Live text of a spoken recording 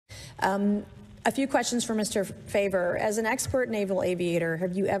A few questions for Mr. Fravor. As an expert naval aviator,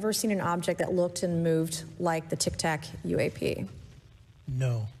 have you ever seen an object that looked and moved like the Tic Tac UAP?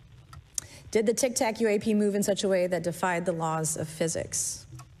 No. Did the Tic Tac UAP move in such a way that defied the laws of physics?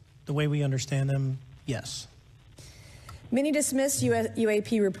 The way we understand them, yes. Many dismiss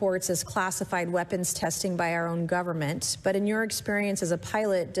UAP reports as classified weapons testing by our own government, but in your experience as a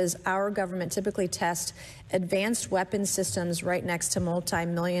pilot, does our government typically test advanced weapon systems right next to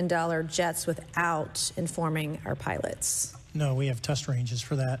multi-million-dollar jets without informing our pilots? No, we have test ranges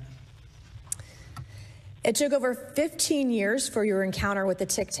for that. It took over 15 years for your encounter with the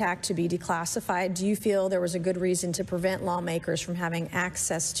Tic Tac to be declassified. Do you feel there was a good reason to prevent lawmakers from having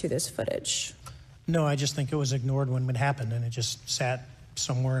access to this footage? No, I just think it was ignored when it happened, and it just sat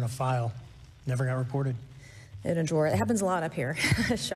somewhere in a file. Never got reported. In a drawer. It happens a lot up here.